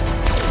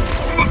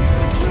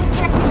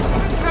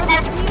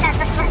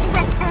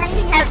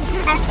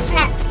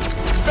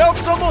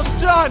 Belt's almost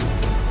done!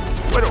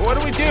 What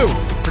do we do?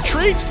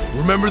 Retreat?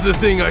 Remember the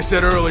thing I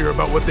said earlier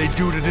about what they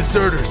do to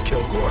deserters,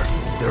 Kilgore?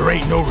 There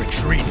ain't no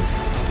retreat.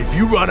 If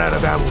you run out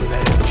of ammo with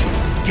that MG,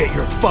 get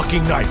your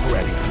fucking knife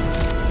ready.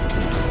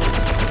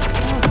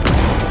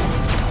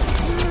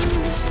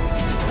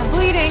 I'm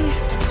bleeding.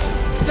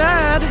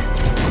 Bad.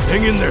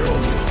 Hang in there,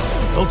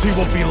 O'Neil. LT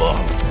won't be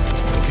long.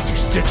 We'll get you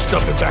stitched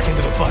up and back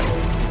into the fight.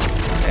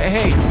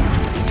 Hey,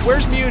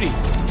 where's Muty?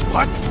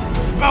 What?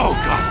 Oh,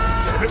 God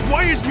damn it.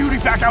 Why is Muty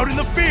back out in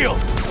the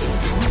field?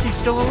 How is he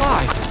still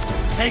alive?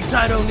 Hang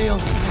tight, O'Neil.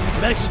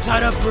 Medics are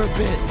tied up for a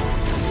bit.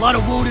 A lot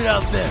of wounded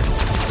out there.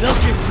 They'll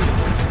get to you.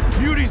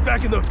 Muty's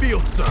back in the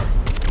field, sir.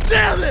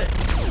 Damn it!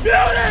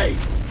 Muty!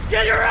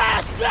 Get your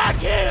ass back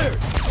here!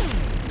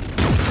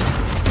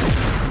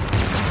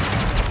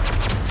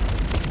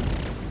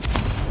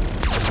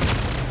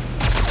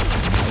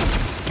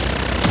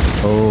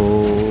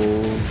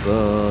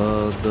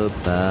 Over the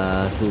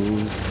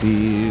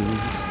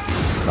battlefields,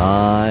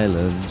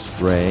 silence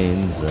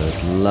reigns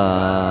at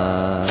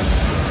last.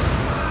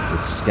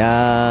 With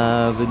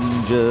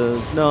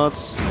scavengers not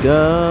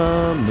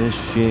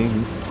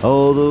skirmishing,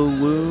 oh, the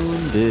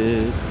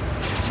wounded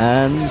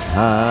and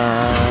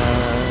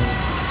past.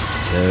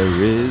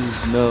 There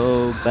is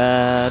no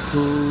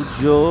battle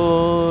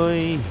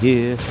joy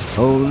here,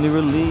 only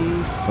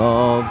relief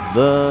of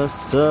the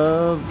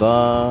survivors.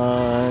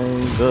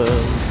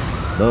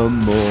 The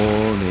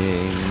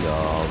mourning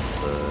of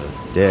the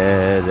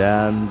dead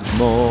and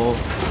more,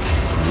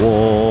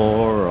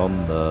 war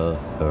on the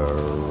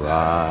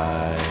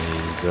horizon.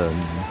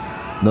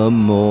 The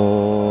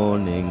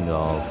mourning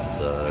of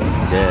the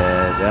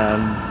dead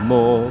and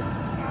more,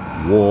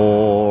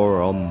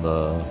 war on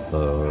the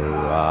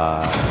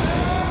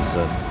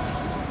horizon.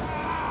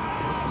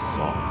 What's the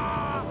song?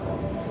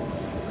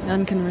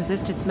 None can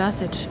resist its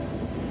message.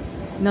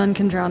 None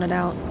can drown it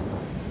out.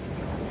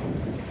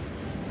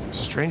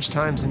 Strange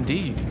times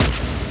indeed.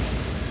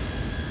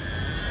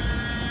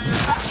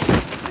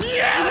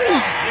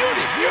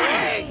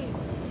 Muty!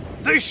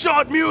 They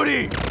shot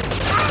Muty!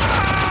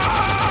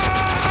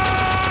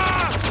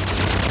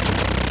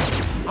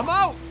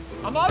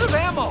 I'm out of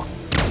ammo!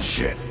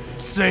 Shit.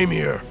 Same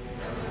here.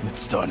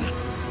 It's done.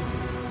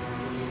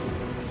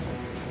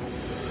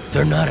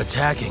 They're not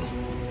attacking.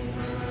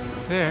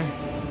 They're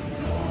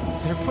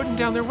putting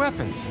down their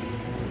weapons.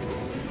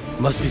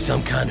 Must be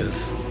some kind of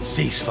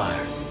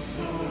ceasefire.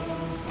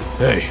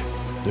 Hey,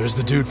 there's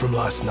the dude from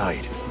last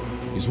night.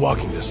 He's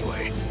walking this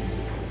way.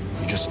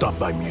 He just stopped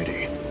by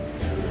Muty.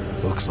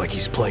 Looks like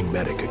he's playing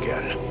medic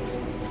again.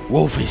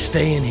 Wolfie,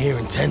 stay in here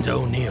and tend to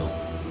O'Neil.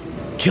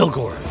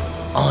 Kilgore,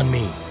 on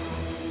me.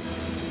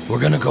 We're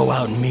gonna go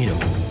out and meet him.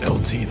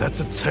 LT, that's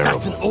a terrible...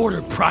 That's an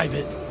order,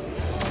 Private.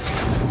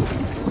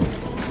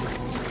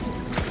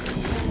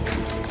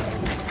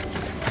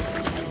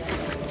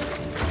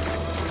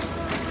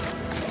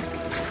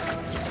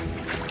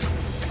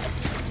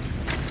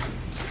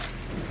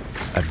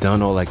 I've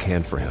done all I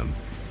can for him.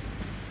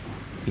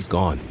 He's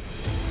gone.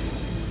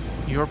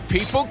 Your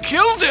people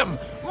killed him!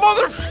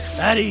 Mother...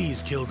 At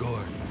ease,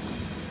 Kilgore.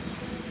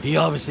 He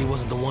obviously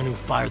wasn't the one who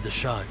fired the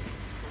shot.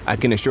 I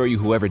can assure you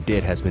whoever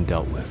did has been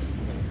dealt with.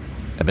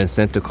 I've been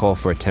sent to call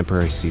for a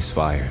temporary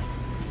ceasefire.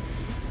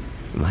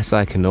 My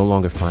side can no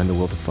longer find the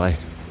will to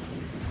fight.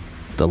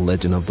 The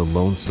legend of the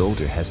lone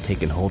soldier has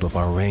taken hold of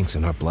our ranks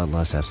and our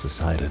bloodlusts have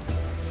subsided.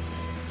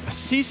 A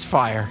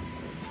ceasefire?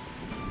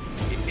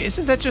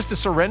 Isn't that just a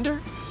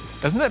surrender?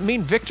 Doesn't that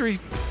mean victory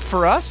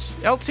for us,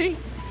 LT?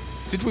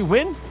 Did we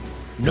win?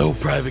 No,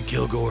 Private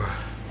Kilgore.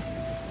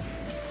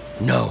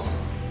 No.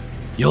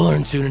 You'll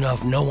learn soon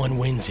enough no one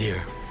wins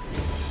here.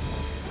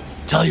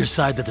 Tell your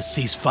side that the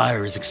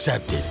ceasefire is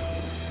accepted.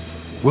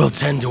 We'll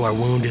tend to our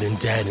wounded and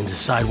dead and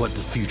decide what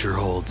the future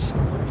holds.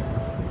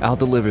 I'll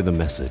deliver the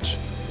message.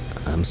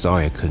 I'm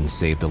sorry I couldn't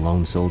save the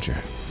lone soldier.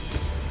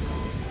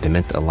 They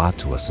meant a lot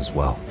to us as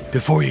well.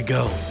 Before you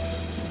go,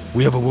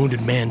 we have a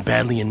wounded man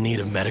badly in need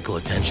of medical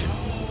attention.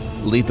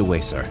 Lead the way,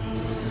 sir.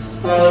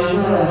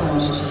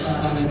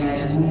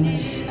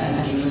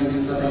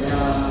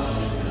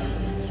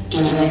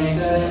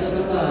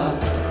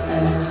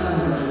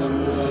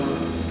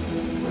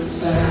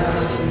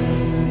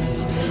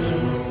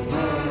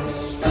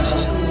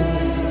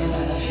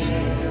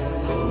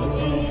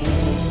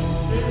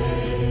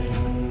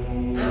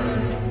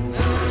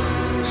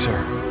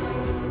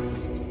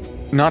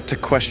 Not to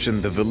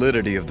question the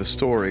validity of the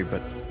story,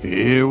 but...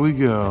 Here we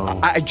go.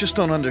 I just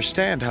don't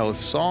understand how a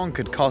song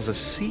could cause a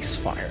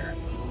ceasefire.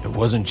 It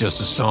wasn't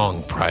just a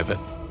song, Private.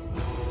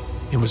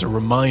 It was a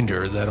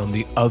reminder that on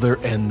the other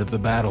end of the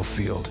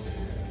battlefield,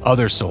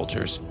 other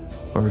soldiers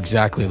are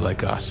exactly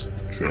like us.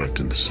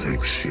 Trapped in the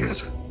same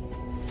shit.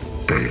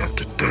 Day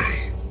after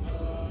day.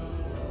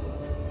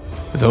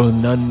 Though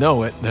none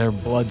know it, their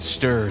blood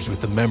stirs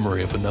with the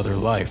memory of another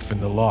life in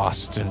the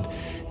lost and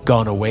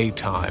gone-away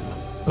time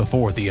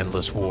before the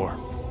endless war.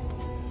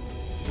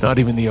 Not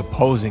even the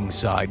opposing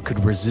side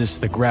could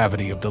resist the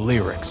gravity of the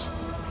lyrics.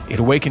 It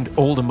awakened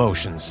old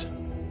emotions,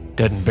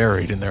 dead and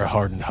buried in their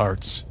hardened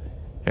hearts,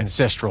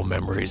 ancestral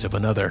memories of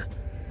another,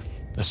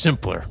 a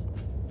simpler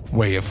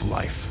way of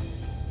life.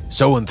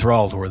 So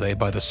enthralled were they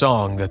by the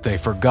song that they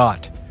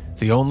forgot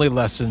the only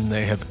lesson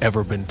they have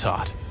ever been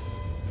taught: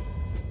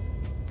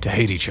 to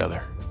hate each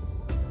other.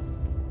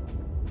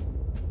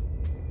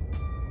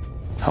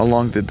 How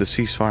long did the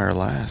ceasefire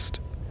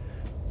last?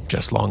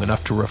 Just long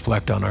enough to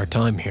reflect on our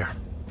time here.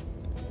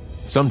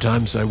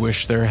 Sometimes I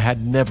wish there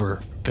had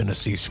never been a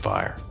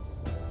ceasefire.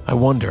 I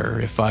wonder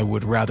if I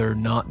would rather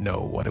not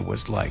know what it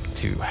was like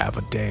to have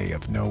a day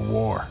of no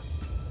war.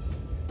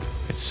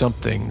 It's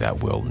something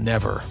that will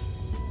never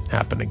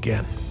happen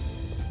again.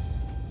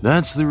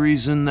 That's the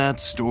reason that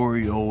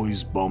story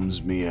always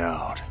bums me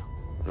out.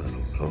 I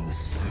don't know.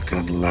 I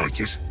kinda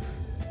like it.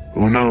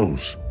 Who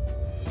knows?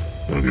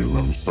 Maybe a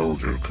lone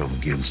soldier will come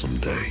again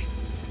someday.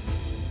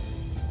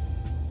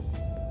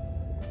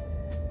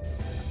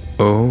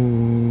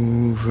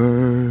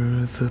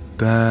 Over the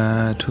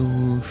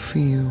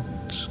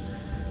battlefields,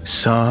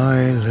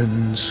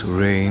 silence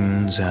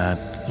reigns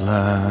at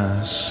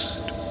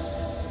last.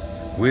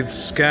 With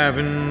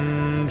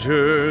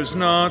scavengers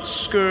not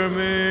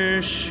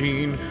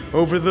skirmishing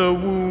over the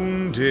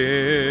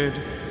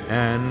wounded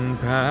and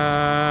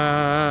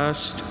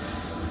past.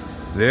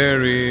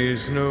 There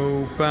is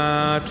no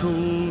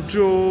battle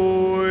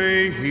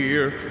joy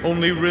here,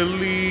 only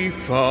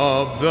relief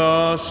of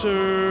the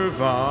survivors,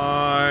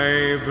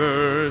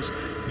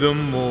 the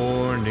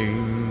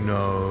mourning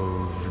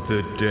of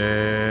the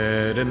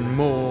dead, and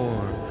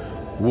more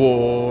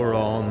war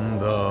on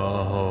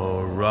the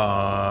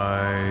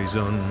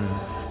horizon.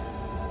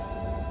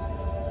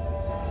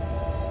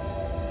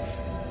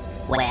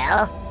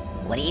 Well,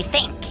 what do you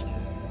think?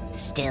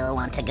 Still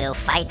want to go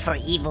fight for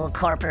evil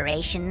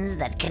corporations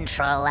that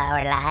control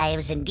our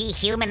lives and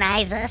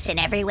dehumanize us in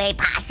every way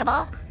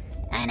possible?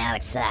 I know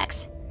it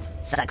sucks.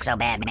 Sucks so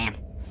bad, man.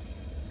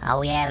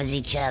 All we have is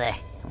each other.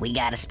 We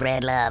gotta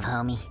spread love,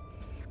 homie.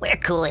 We're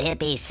cool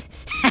hippies.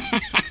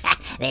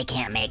 They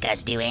can't make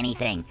us do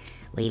anything.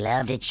 We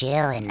love to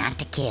chill and not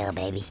to kill,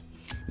 baby.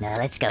 Now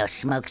let's go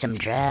smoke some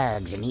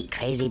drugs and eat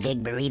crazy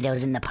big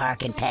burritos in the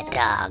park and pet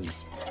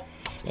dogs.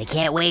 They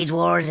can't wage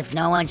wars if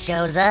no one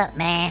shows up,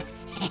 man.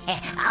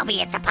 I'll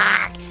be at the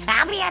park.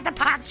 I'll be at the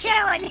park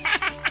chilling.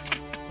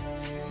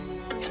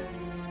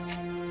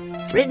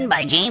 Written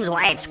by James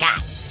Wyatt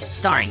Scott.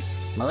 Starring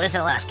Melissa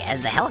Lusk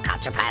as the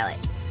helicopter pilot,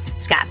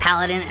 Scott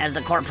Paladin as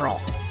the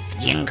corporal,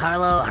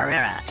 Giancarlo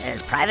Herrera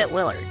as Private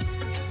Willard,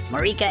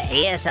 Marika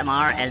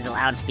ASMR as the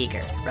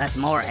loudspeaker, Russ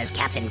Moore as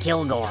Captain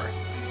Kilgore,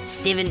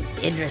 Steven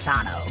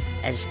Idrisano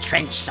as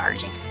Trench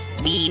Sergeant,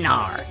 B.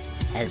 Nar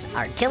as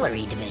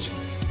Artillery Division,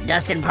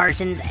 Dustin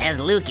Parsons as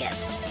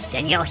Lucas,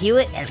 Danielle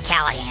Hewitt as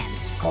Callahan,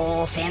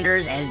 Cole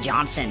Sanders as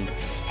Johnson,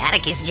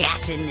 Atticus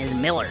Jackson as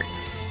Miller,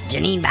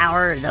 Janine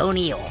Bauer as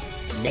O'Neill,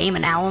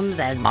 Damon Allums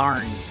as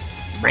Barnes,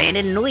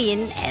 Brandon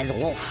Nguyen as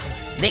Wolf,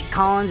 Vic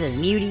Collins as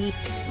Muty,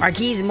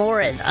 Marquise Moore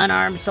as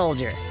Unarmed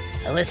Soldier,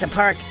 Alyssa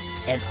Park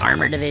as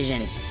Armor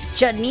Division,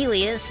 Chud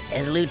Nelius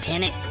as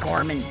Lieutenant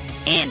Corman,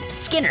 and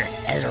Skinner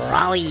as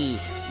Raleigh.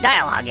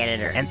 Dialogue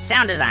editor and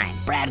sound design,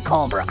 Brad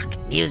Colbrock.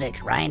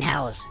 Music, Ryan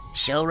Howes.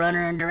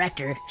 Showrunner and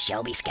director,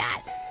 Shelby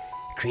Scott.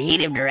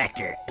 Creative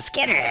director,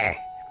 Skinner.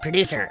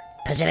 Producer,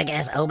 Pacific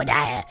S.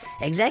 Obadiah.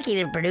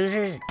 Executive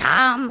producers,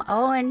 Tom,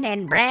 Owen,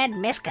 and Brad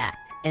Miska.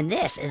 And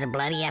this is a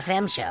Bloody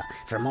FM show.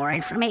 For more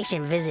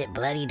information, visit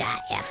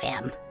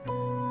bloody.fm.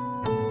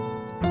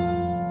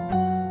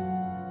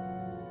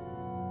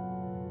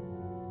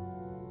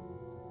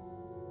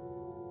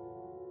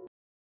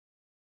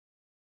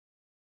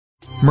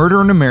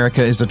 Murder in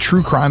America is a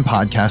true crime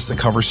podcast that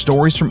covers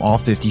stories from all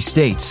 50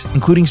 states,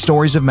 including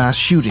stories of mass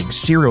shootings,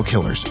 serial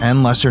killers,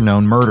 and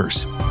lesser-known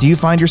murders. Do you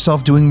find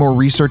yourself doing more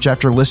research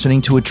after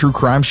listening to a true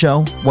crime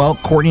show? Well,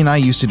 Courtney and I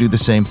used to do the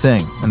same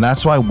thing, and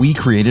that's why we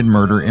created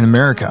Murder in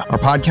America. Our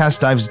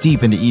podcast dives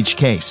deep into each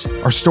case.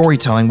 Our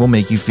storytelling will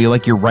make you feel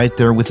like you're right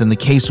there within the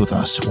case with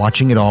us,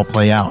 watching it all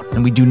play out,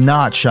 and we do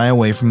not shy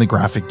away from the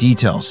graphic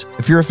details.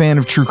 If you're a fan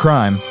of true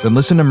crime, then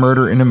listen to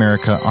Murder in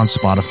America on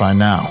Spotify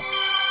now.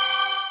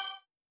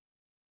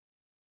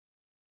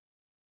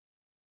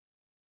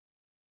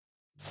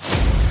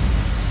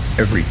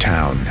 Every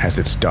town has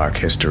its dark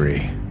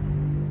history.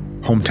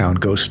 Hometown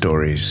Ghost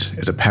Stories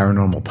is a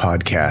paranormal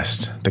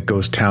podcast that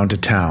goes town to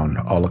town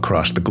all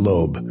across the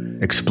globe,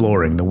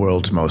 exploring the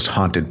world's most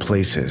haunted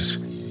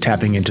places,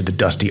 tapping into the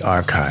dusty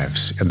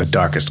archives and the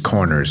darkest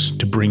corners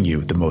to bring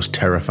you the most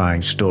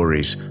terrifying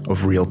stories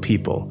of real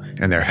people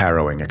and their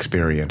harrowing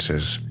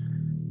experiences.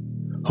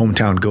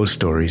 Hometown Ghost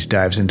Stories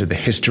dives into the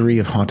history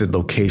of haunted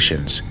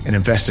locations and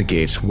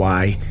investigates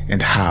why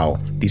and how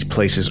these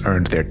places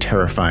earned their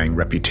terrifying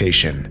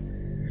reputation.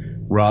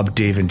 Rob,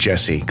 Dave, and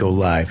Jesse go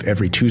live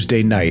every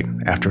Tuesday night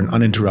after an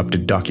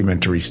uninterrupted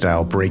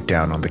documentary-style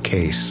breakdown on the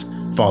case,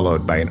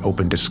 followed by an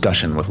open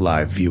discussion with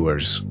live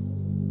viewers.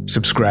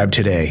 Subscribe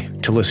today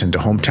to listen to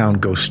Hometown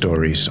Ghost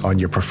Stories on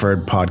your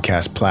preferred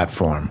podcast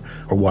platform,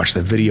 or watch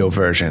the video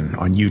version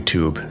on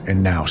YouTube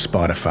and now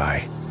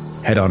Spotify.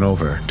 Head on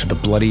over to the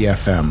Bloody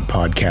FM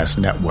podcast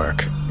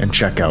network and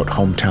check out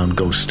Hometown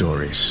Ghost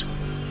Stories,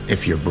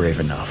 if you're brave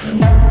enough.